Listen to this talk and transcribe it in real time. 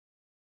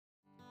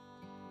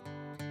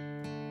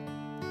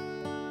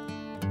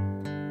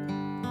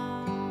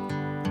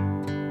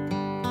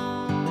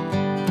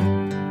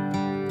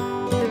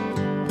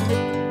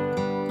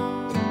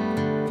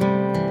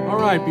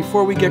right,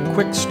 before we get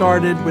quick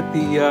started with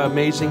the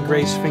Amazing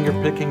Grace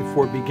Fingerpicking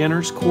for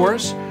Beginners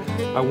course,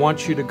 I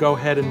want you to go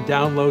ahead and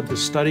download the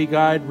study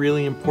guide.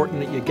 Really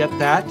important that you get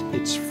that.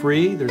 It's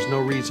free. There's no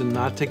reason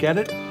not to get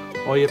it.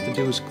 All you have to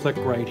do is click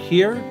right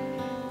here,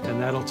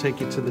 and that'll take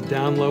you to the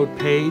download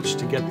page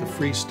to get the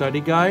free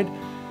study guide.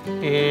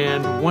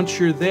 And once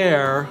you're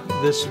there,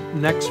 this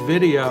next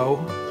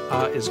video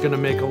is going to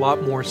make a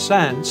lot more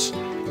sense.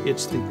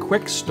 It's the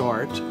quick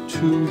start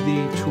to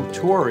the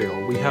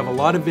tutorial. We have a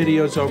lot of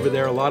videos over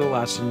there, a lot of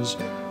lessons.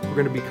 We're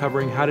going to be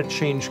covering how to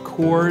change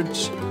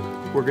chords.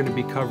 We're going to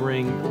be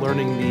covering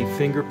learning the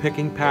finger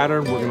picking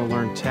pattern. We're going to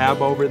learn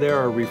tab over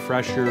there, a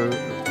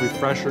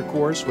refresher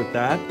course with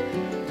that,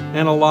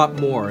 and a lot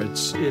more.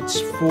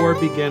 It's for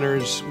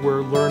beginners.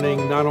 We're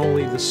learning not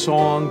only the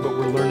song, but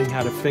we're learning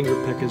how to finger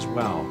pick as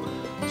well.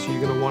 So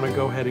you're going to want to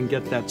go ahead and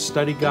get that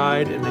study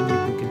guide, and then you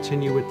can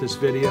continue with this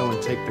video and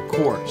take the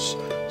course.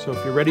 So if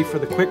you're ready for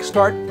the quick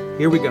start,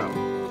 here we go.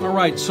 All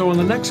right, so in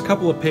the next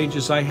couple of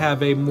pages, I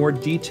have a more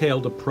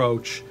detailed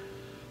approach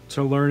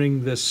to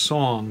learning this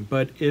song.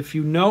 But if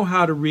you know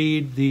how to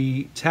read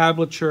the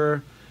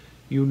tablature,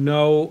 you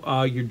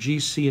know your G,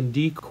 C, and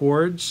D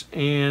chords,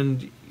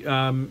 and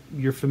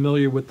you're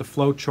familiar with the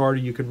flow chart, or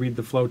you could read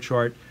the flow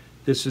chart,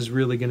 this is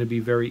really going to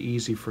be very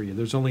easy for you.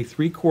 There's only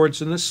 3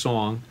 chords in this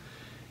song,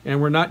 and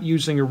we're not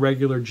using a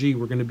regular G.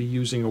 We're going to be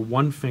using a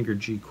 1-finger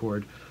G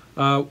chord.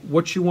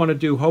 What you want to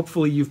do,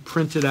 hopefully you've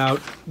printed out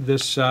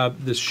this,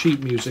 this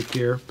sheet music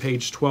here,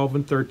 page 12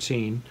 and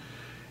 13.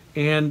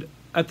 And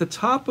at the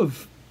top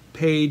of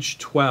page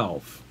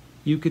 12,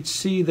 you could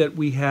see that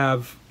we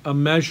have a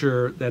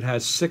measure that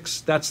has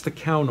 6, that's the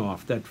count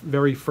off. That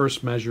very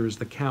first measure is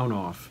the count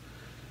off.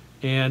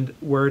 And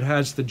where it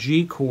has the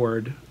G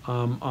chord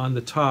on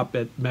the top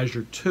at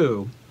measure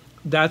 2,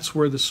 that's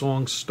where the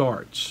song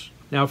starts.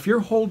 Now if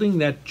you're holding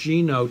that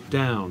G note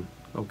down,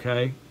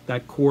 okay,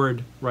 that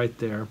chord right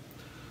there,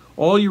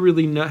 all you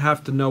really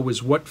have to know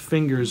is what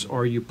fingers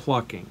are you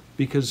plucking,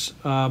 because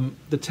the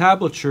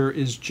tablature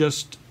is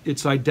just,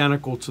 it's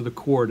identical to the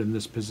chord in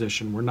this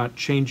position. We're not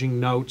changing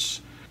notes.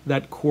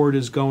 That chord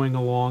is going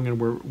along, and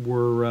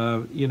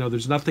we're you know,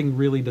 there's nothing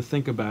really to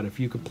think about. If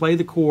you could play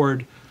the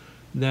chord,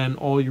 then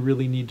all you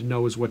really need to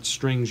know is what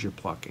strings you're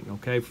plucking,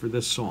 okay, for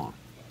this song.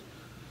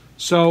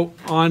 So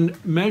on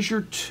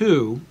measure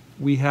 2,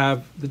 we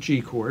have the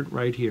G chord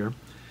right here.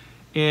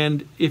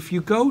 And if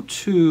you go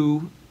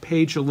to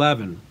page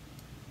 11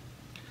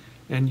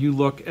 and you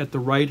look at the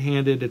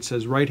right-handed, it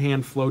says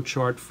right-hand flow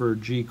chart for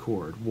G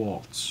chord,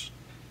 waltz.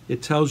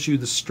 It tells you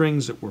the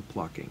strings that we're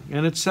plucking.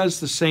 And it says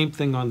the same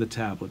thing on the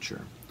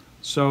tablature.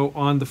 So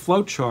on the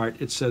flow chart,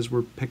 it says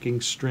we're picking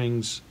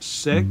strings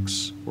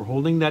 6. We're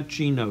holding that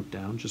G note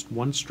down, just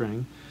one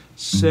string.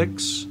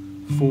 6,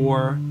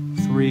 4,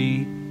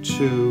 3,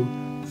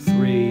 2,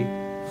 3,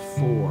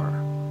 4.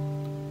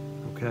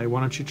 Okay,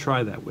 why don't you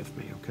try that with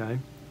me, okay?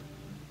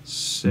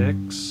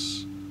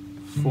 6,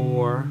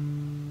 4,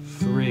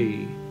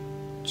 3,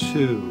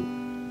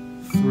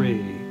 2,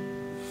 3,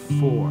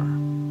 4.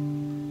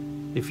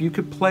 If you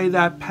could play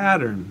that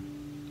pattern,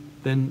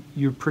 then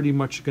you're pretty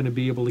much going to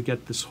be able to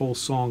get this whole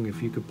song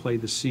if you could play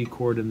the C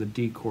chord and the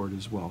D chord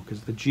as well,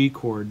 because the G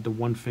chord, the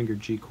 1-finger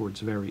G chord, is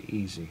very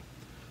easy.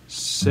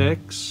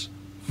 6,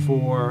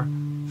 4,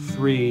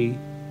 3,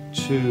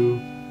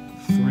 2,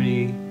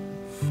 3,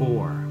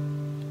 4.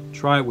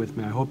 Try it with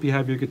me. I hope you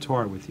have your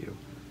guitar with you.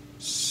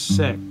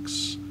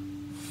 6,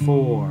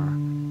 4,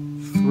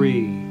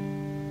 3,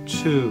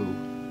 2,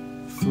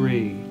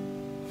 3,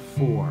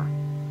 4.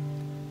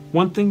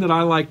 One thing that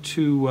I like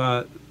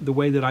to, the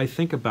way that I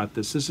think about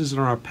this is an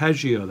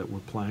arpeggio that we're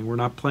playing. We're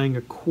not playing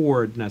a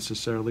chord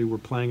necessarily. We're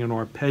playing an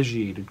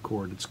arpeggiated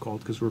chord, it's called,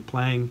 because we're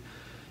playing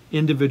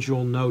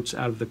individual notes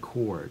out of the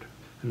chord,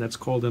 and that's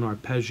called an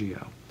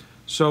arpeggio.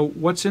 So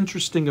what's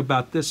interesting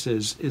about this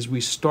is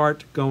we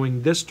start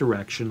going this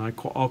direction.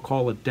 I'll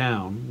call it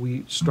down.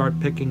 We start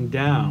picking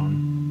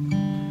down,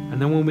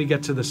 and then when we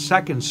get to the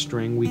second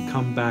string, we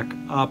come back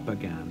up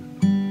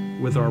again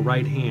with our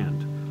right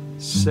hand.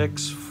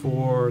 6,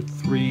 4,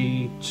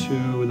 3,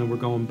 2, and then we're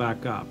going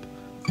back up.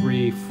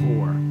 3,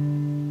 4.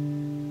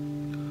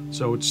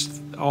 So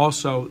it's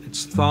also,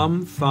 it's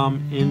thumb,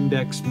 thumb,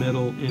 index,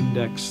 middle,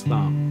 index,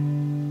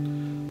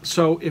 thumb.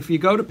 So if you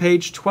go to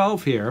page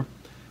 12 here,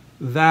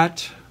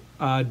 that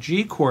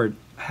G chord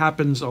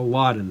happens a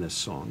lot in this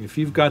song. If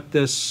you've got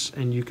this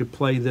and you could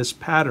play this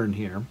pattern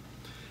here,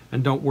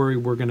 and don't worry,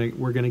 we're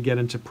gonna get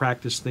into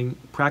practicing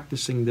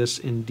this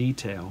in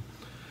detail,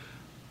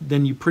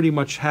 then you pretty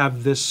much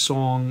have this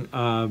song.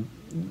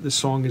 The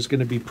song is going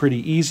to be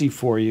pretty easy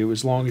for you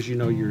as long as you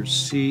know your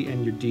C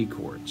and your D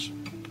chords.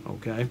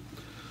 Okay,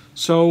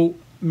 so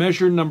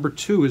measure number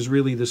 2 is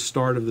really the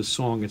start of the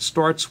song. It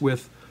starts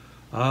with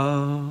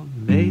Amazing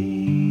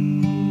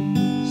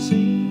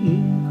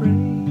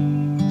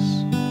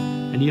Grace.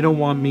 And you don't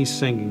want me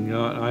singing.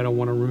 I don't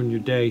want to ruin your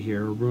day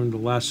here, or ruin the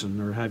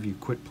lesson, or have you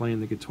quit playing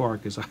the guitar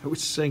because I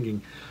was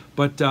singing.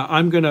 But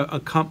I'm going to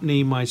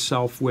accompany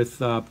myself with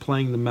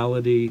playing the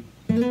melody.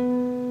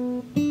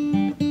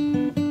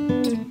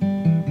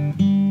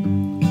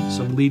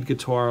 and lead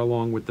guitar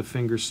along with the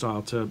finger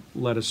style to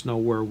let us know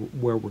where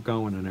we're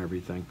going and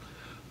everything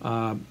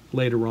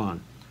later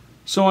on.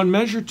 So on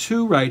measure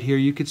 2 right here,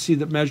 you can see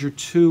that measure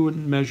 2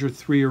 and measure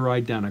 3 are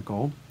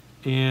identical,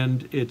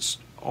 and it's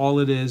all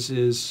it is,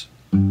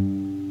 and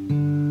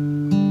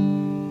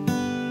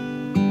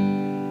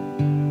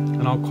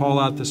I'll call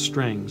out the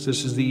strings.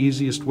 This is the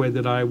easiest way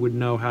that I would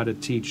know how to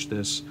teach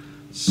this.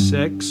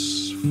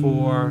 6,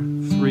 4,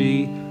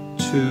 3,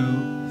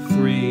 2,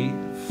 3,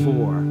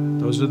 4.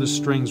 Those are the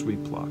strings we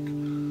pluck.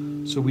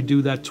 So we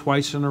do that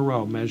twice in a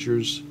row,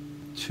 measures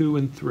 2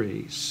 and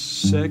 3.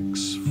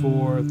 6,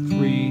 4,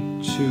 3,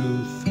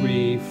 2,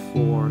 3,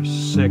 4,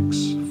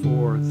 6,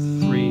 4,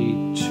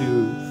 3,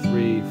 2,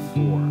 3,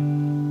 4.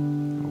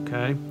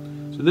 Okay?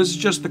 So this is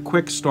just the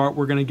quick start.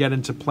 We're going to get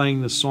into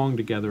playing the song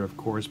together, of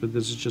course, but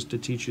this is just to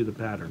teach you the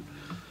pattern.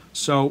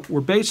 So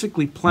we're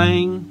basically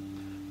playing,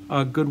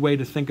 a good way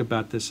to think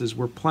about this is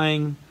we're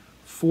playing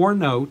 4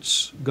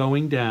 notes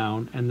going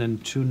down and then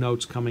 2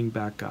 notes coming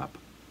back up.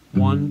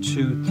 1,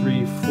 2,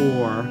 3, 4,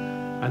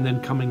 and then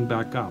coming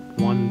back up.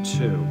 1,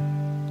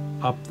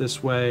 2. Up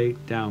this way,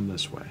 down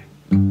this way.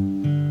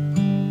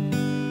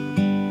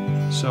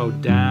 So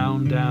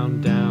down,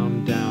 down,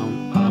 down,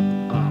 down, up,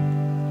 up.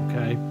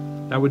 Okay?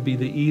 That would be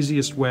the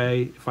easiest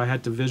way, if I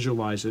had to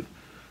visualize it,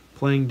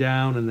 playing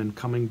down and then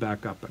coming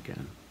back up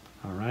again.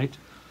 All right?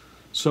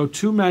 So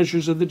 2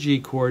 measures of the G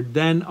chord.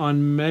 Then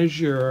on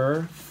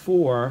measure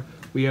 4,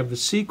 we have the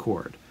C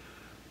chord.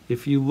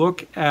 If you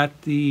look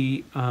at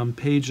the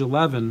page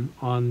 11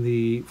 on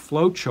the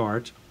flow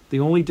chart, the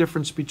only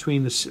difference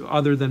between the,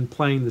 other than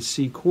playing the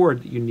C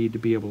chord that you need to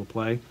be able to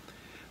play,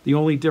 the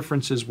only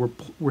difference is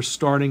we're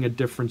starting a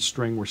different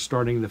string. We're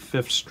starting the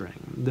 5th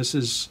string. This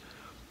is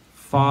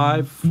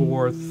 5,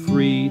 4,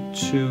 3,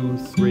 2,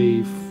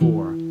 3,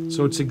 4.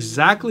 So it's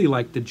exactly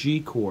like the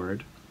G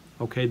chord,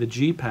 okay, the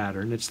G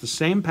pattern. It's the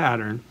same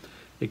pattern,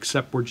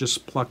 except we're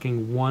just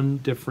plucking one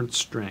different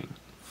string.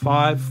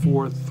 5,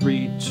 4,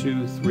 3,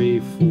 2, 3,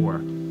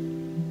 4.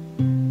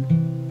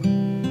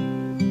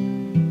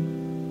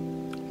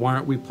 Why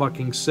aren't we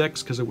plucking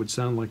 6? Because it would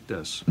sound like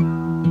this.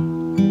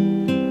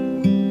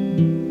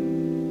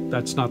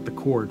 That's not the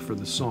chord for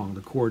the song.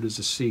 The chord is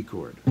a C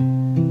chord.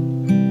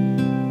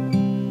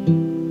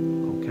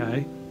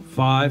 Okay?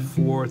 5,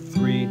 4,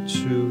 3,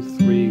 2,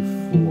 3,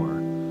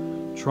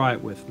 4. Try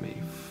it with me.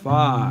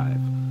 5,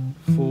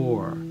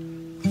 4,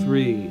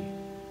 3,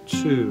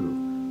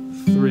 2,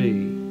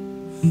 3,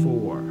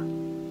 4.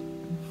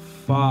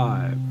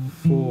 5,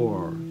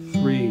 4,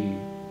 3,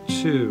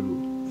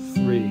 2,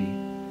 3,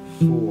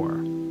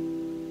 4.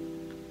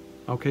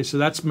 Okay, so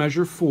that's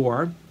measure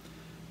 4.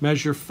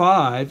 Measure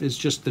 5 is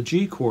just the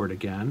G chord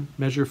again.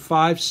 Measure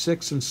 5,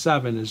 6, and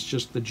 7 is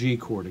just the G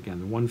chord again,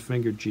 the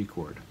one-fingered G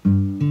chord.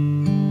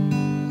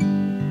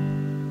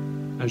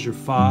 Measure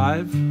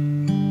 5,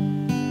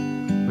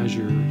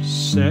 measure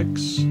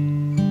 6,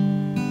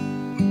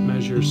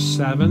 measure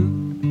 7.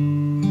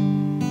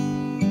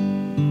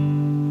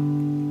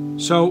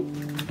 So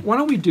why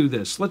don't we do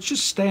this? Let's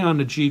just stay on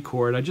the G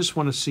chord. I just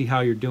want to see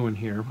how you're doing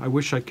here. I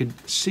wish I could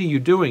see you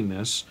doing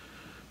this,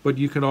 but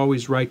you could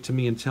always write to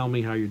me and tell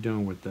me how you're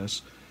doing with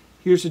this.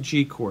 Here's a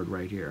G chord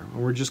right here,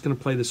 and we're just going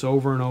to play this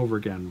over and over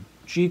again.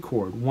 G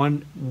chord,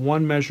 one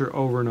measure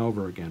over and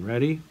over again.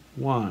 Ready?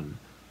 1,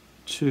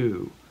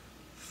 2,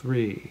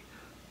 3,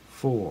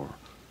 4.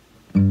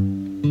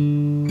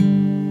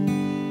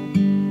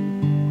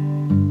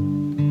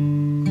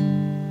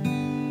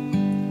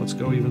 Let's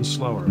go even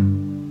slower.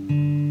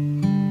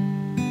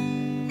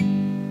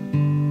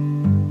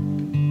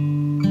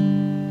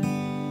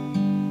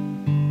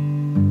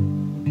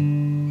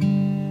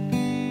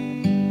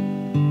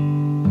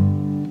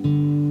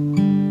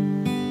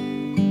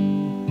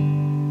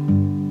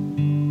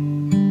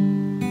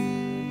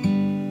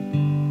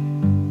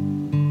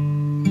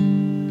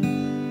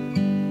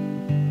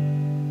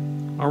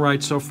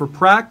 Alright, so for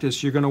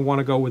practice, you're going to want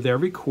to go with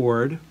every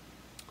chord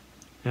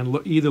and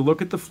either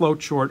look at the flow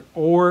chart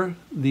or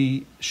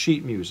the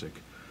sheet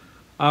music.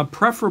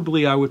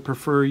 Preferably, I would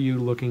prefer you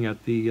looking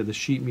at the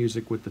sheet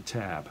music with the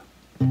tab.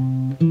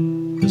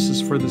 This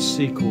is for the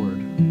C chord.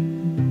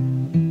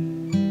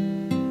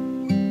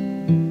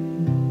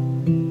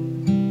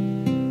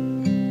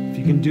 If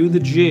you can do the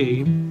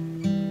G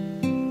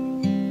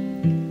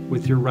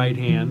with your right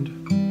hand,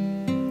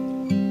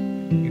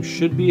 you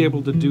should be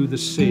able to do the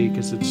C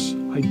because it's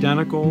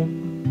identical,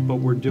 but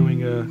we're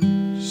doing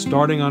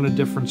starting on a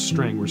different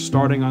string. We're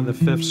starting on the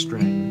 5th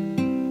string.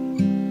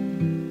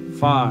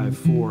 5,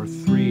 4,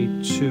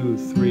 3, 2,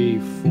 3,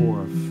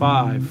 4.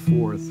 5,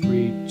 4,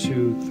 3,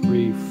 2,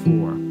 3,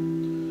 4.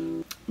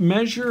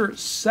 Measure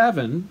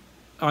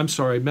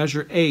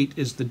 8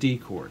 is the D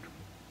chord.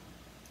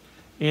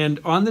 And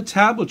on the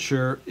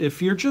tablature,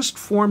 if you're just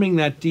forming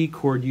that D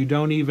chord, you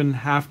don't even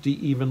have to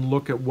even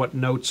look at what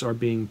notes are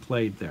being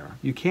played there.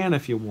 You can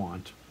if you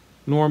want.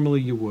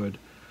 Normally you would.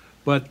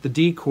 But the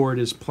D chord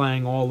is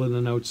playing all of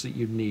the notes that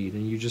you need,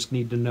 and you just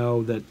need to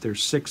know that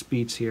there's 6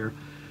 beats here.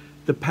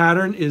 The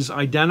pattern is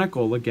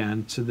identical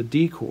again to the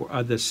D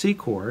chord, the C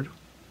chord,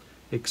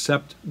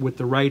 except with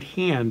the right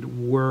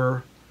hand,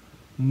 we're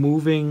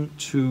moving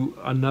to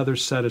another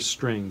set of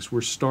strings.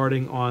 We're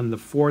starting on the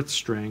 4th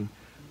string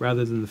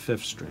rather than the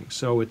 5th string.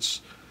 So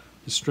it's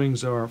the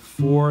strings are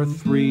 4,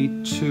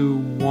 3, 2,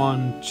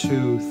 1,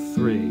 2,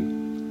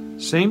 3.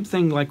 Same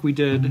thing like we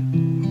did.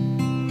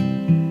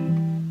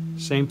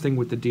 Same thing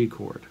with the D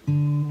chord.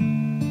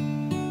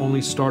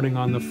 Only starting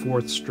on the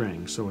 4th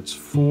string. So it's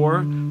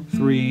 4,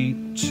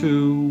 3,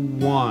 2,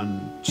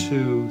 1,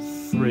 2,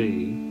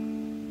 3.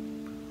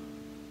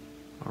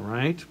 All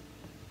right.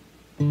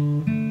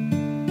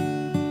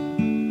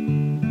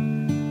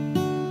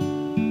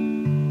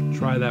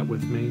 Try that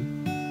with me.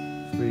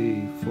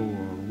 3, 4,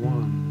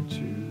 1, 2,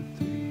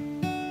 3.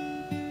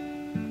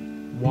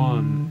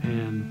 1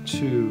 and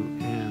 2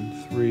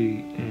 and 3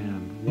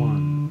 and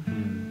 1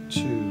 and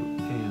 2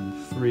 and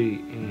 3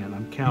 and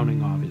I'm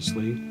counting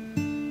obviously.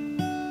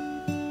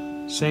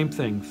 Same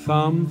thing.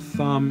 Thumb,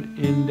 thumb,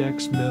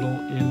 index, middle,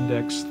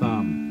 index,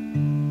 thumb.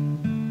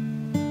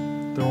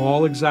 They're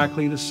all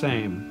exactly the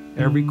same.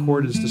 Every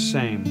chord is the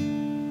same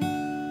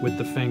with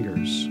the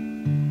fingers,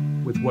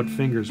 with what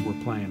fingers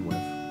we're playing with.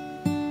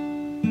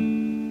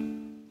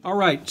 All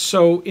right,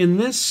 so in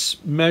this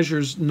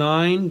measures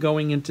 9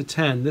 going into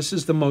 10, this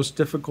is the most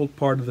difficult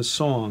part of the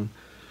song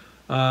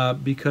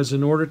because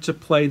in order to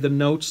play the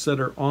notes that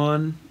are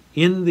on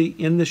in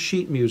the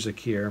sheet music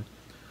here,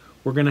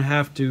 we're going to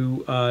have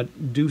to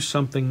do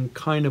something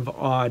kind of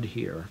odd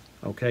here,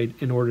 okay,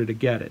 in order to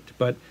get it.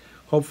 But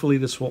hopefully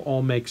this will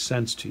all make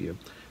sense to you.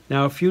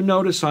 Now, if you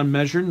notice on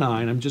measure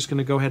 9, I'm just going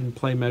to go ahead and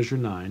play measure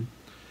 9.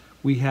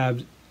 We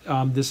have,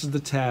 this is the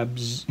tab,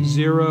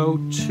 0,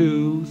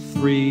 2,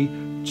 3,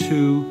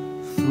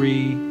 2,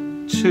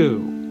 3,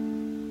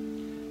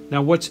 2.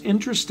 Now, what's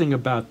interesting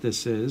about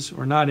this is,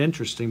 or not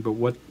interesting, but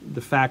what the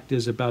fact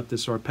is about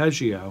this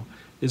arpeggio,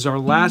 is our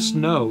last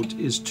note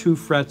is 2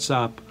 frets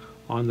up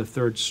on the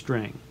 3rd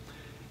string.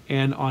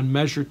 And on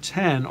measure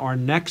 10, our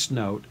next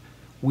note,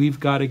 we've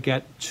got to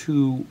get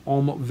to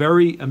almost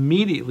very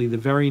immediately, the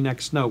very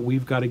next note,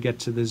 we've got to get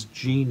to this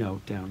G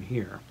note down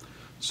here.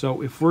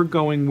 So if we're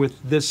going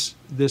with this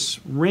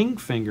ring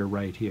finger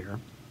right here,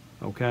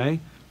 okay,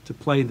 to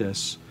play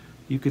this,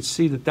 you could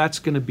see that that's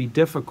going to be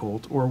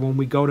difficult, or when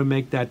we go to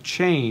make that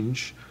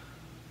change,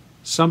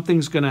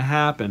 something's going to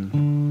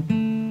happen.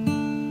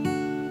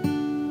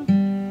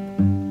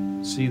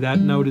 See, that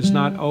note is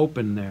not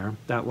open there.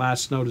 That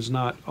last note is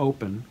not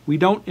open. We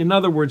don't, in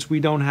other words, we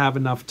don't have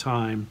enough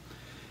time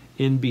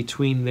in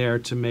between there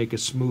to make a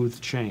smooth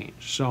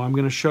change. So I'm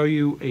going to show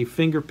you a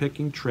finger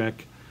picking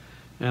trick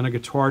and a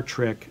guitar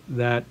trick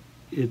that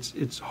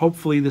it's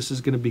hopefully this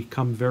is going to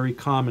become very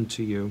common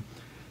to you.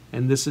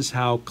 And this is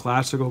how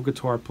classical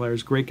guitar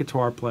players, great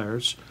guitar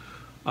players,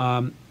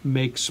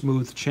 make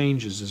smooth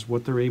changes. Is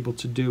what they're able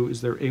to do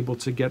is they're able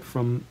to get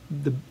from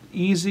the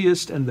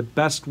easiest and the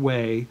best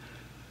way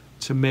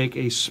to make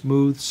a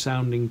smooth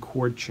sounding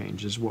chord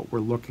change is what we're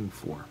looking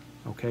for.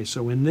 Okay,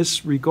 so in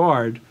this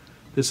regard,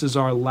 this is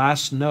our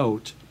last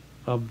note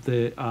of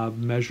the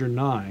measure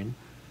 9,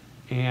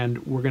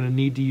 and we're going to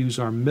need to use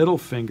our middle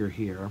finger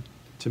here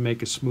to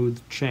make a smooth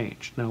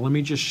change. Now let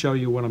me just show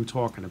you what I'm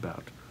talking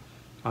about.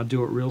 I'll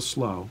do it real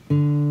slow.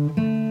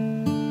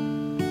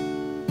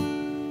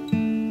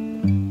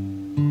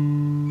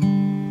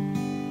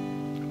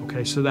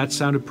 Okay, so that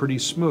sounded pretty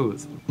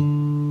smooth.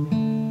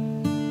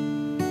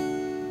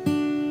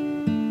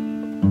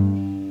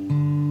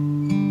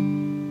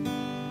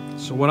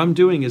 So what I'm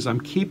doing is I'm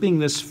keeping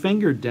this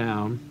finger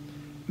down,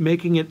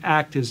 making it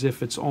act as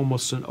if it's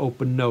almost an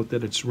open note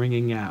that it's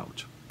ringing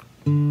out.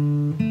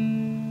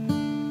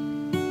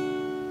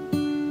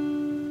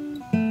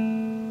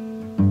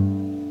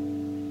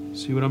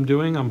 See what I'm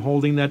doing? I'm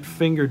holding that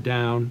finger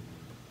down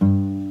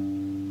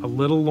a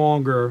little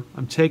longer.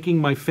 I'm taking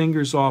my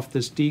fingers off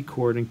this D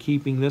chord and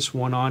keeping this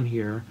one on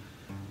here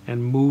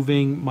and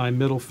moving my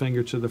middle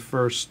finger to the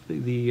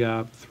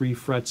 3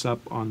 frets up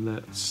on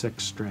the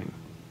 6th string.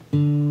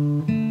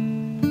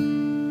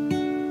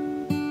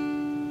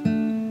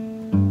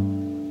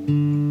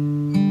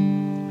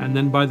 And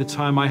then by the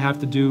time I have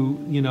to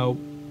do, you know,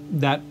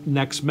 that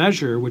next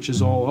measure, which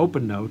is all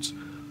open notes,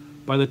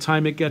 by the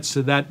time it gets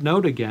to that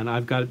note again,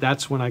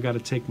 that's when I got to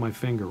take my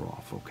finger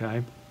off,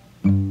 okay?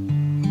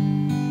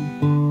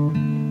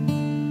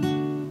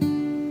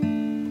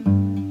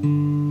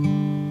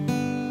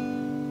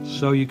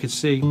 So you can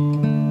see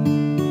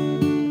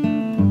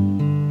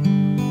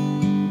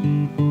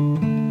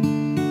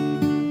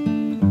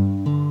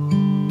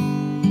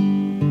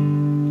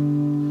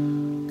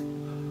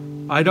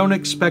I don't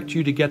expect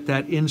you to get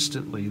that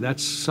instantly.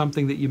 That's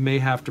something that you may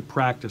have to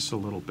practice a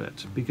little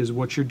bit, because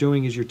what you're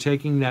doing is you're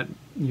taking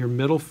your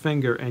middle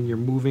finger and you're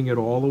moving it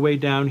all the way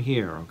down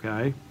here,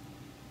 okay?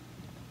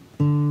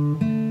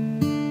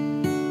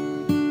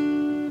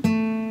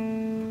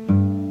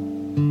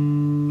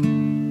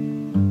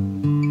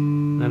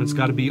 Then it's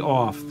got to be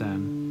off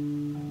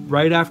then.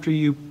 Right after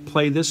you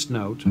play this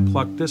note,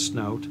 pluck this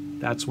note,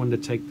 that's when to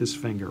take this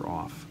finger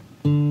off.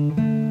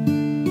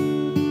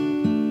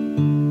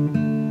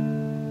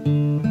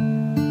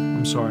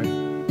 Sorry.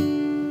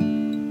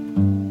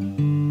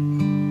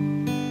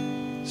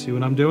 See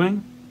what I'm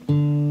doing?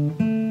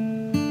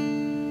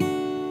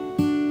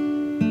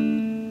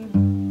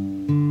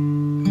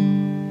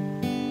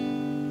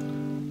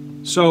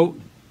 So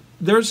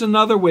there's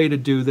another way to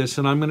do this,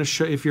 and I'm going to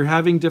show, if you're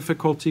having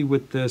difficulty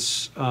with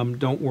this,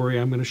 don't worry,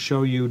 I'm going to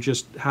show you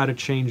just how to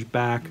change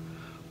back.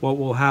 What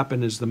will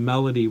happen is the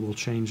melody will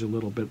change a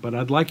little bit, but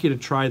I'd like you to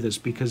try this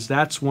because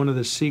that's one of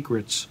the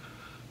secrets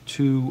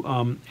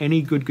to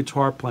any good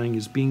guitar playing,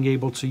 is being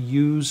able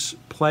to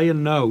play a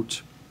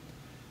note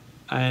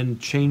and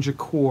change a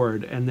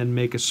chord and then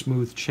make a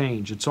smooth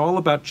change. It's all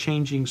about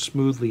changing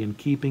smoothly and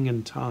keeping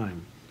in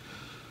time.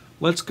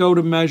 Let's go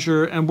to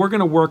measure, and we're going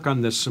to work on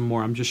this some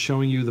more. I'm just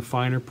showing you the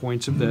finer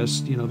points of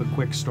this, the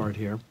quick start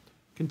here.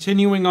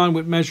 Continuing on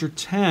with measure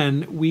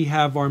 10, we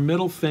have our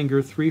middle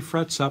finger 3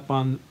 frets up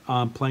on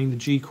playing the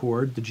G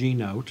chord, the G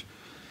note.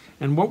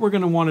 And what we're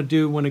going to want to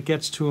do when it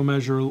gets to a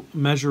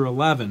measure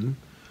 11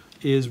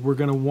 is we're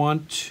going to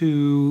want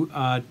to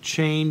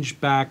change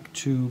back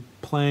to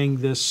playing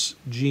this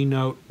G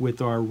note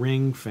with our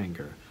ring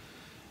finger.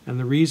 And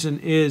the reason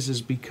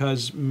is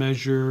because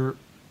measure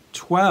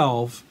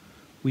 12,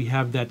 we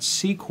have that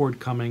C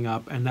chord coming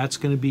up, and that's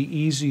going to be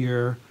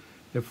easier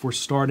if we're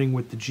starting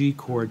with the G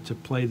chord to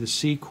play the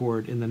C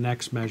chord in the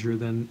next measure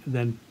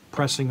than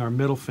pressing our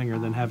middle finger,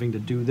 than having to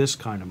do this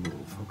kind of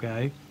move,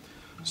 okay?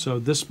 So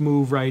this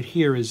move right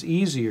here is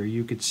easier,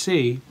 you could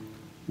see,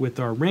 with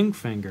our ring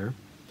finger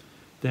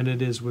than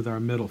it is with our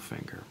middle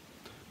finger.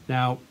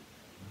 Now,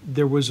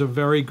 there was a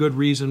very good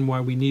reason why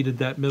we needed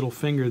that middle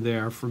finger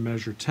there for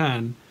measure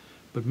 10,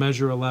 but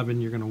measure 11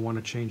 you're going to want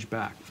to change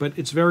back. But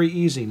it's very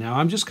easy. Now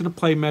I'm just going to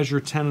play measure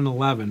 10 and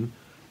 11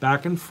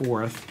 back and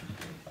forth,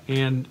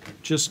 and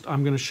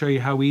I'm going to show you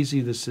how easy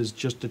this is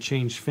just to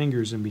change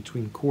fingers in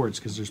between chords,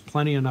 because there's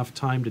plenty enough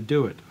time to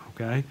do it,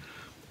 okay?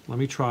 Let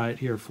me try it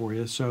here for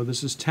you. So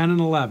this is 10 and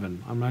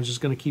 11. I'm not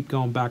just going to keep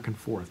going back and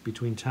forth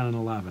between 10 and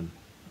 11.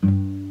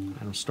 And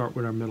I'll start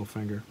with our middle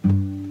finger.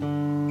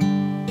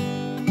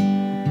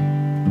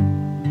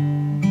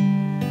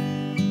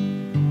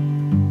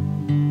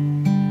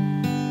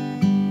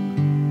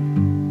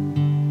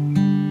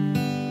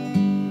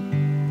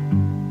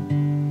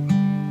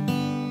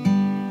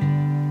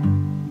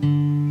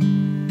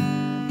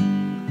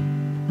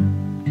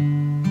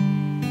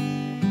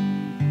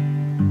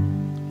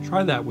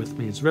 Try that with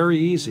me. It's very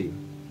easy.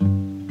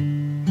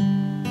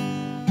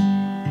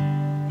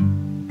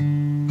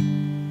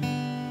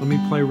 Let me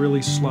play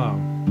really slow.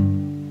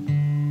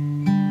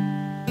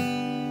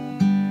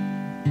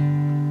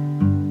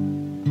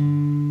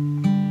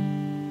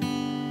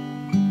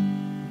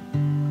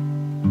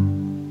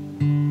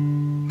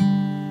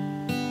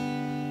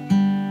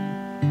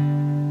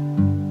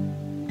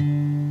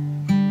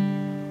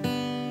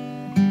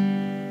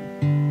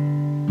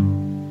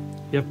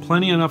 You have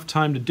plenty enough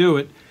time to do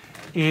it.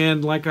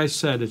 And like I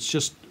said, it's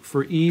just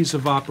for ease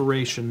of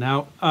operation.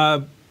 Now,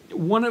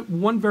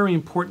 one very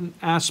important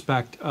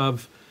aspect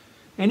of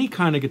any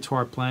kind of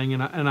guitar playing,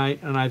 and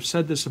I've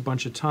said this a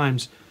bunch of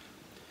times,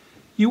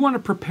 you want to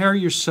prepare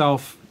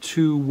yourself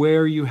to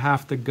where you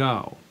have to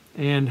go.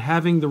 And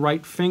having the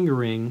right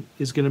fingering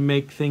is going to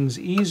make things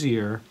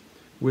easier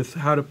with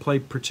how to play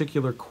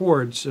particular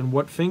chords and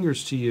what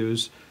fingers to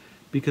use,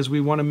 because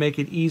we want to make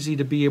it easy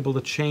to be able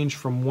to change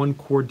from one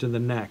chord to the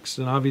next.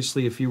 And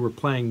obviously, if you were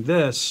playing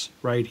this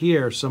right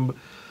here,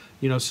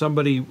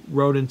 somebody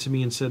wrote into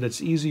me and said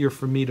it's easier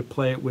for me to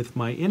play it with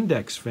my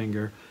index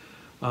finger,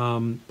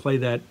 play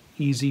that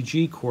easy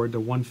G chord, the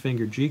one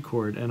finger G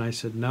chord. And I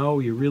said, no,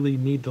 you really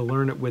need to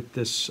learn it with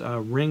this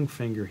ring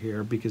finger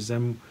here, because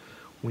then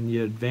when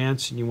you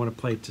advance and you want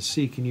to play it to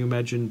C, can you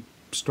imagine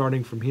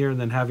starting from here and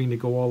then having to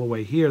go all the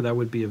way here? That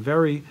would be a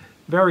very,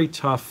 very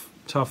tough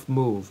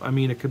move. I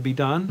mean, it could be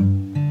done.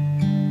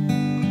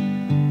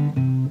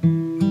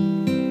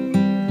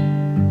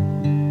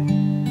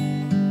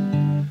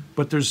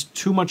 But there's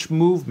too much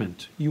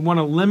movement. You want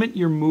to limit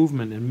your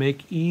movement and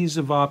make ease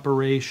of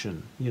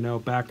operation,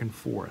 back and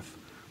forth.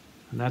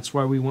 And that's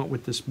why we went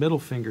with this middle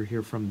finger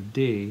here from the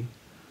D,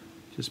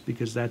 just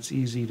because that's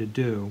easy to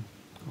do.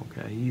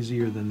 Okay,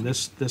 easier than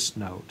this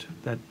note.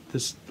 A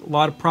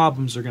lot of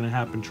problems are going to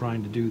happen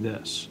trying to do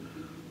this.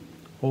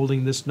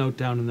 Holding this note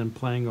down and then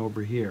playing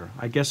over here.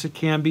 I guess it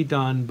can be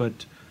done,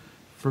 but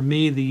for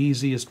me the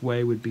easiest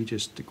way would be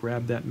just to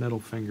grab that middle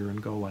finger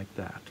and go like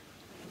that.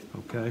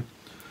 Okay,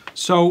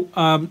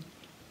 so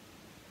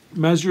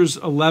measures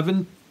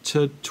 11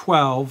 to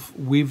 12,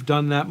 we've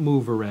done that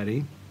move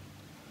already,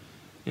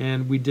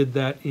 and we did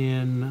that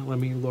in, let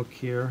me look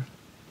here,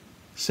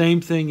 same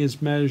thing as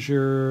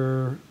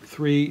measure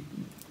 3,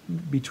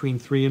 between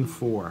 3 and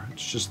 4.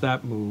 It's just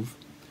that move.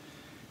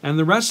 And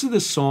the rest of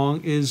this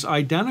song is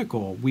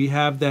identical. We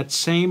have that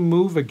same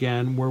move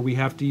again where we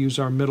have to use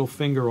our middle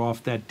finger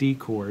off that D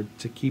chord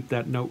to keep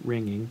that note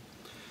ringing.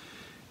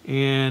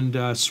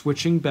 And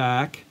switching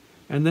back.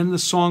 And then the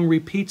song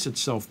repeats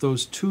itself.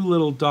 Those two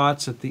little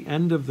dots at the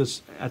end of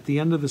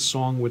the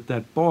song with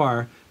that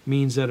bar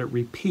means that it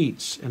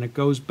repeats. And it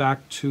goes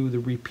back to the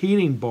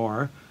repeating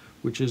bar,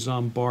 which is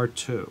on bar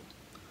 2.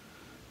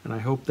 And I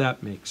hope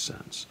that makes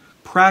sense.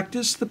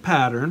 practice the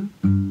pattern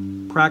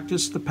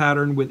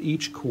with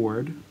each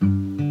chord.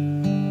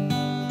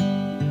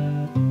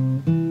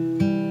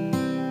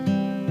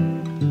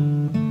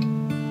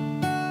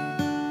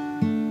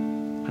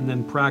 And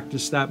then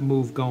practice that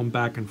move going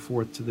back and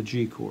forth to the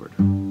G chord.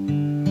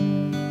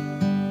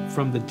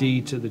 From the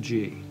D to the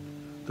G.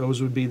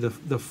 Those would be the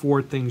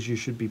 4 things you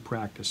should be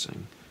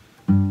practicing.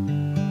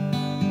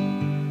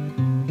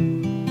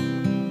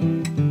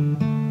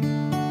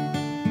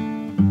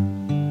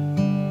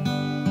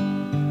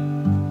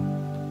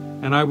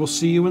 And I will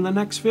see you in the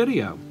next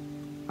video.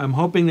 I'm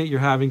hoping that you're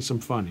having some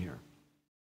fun here.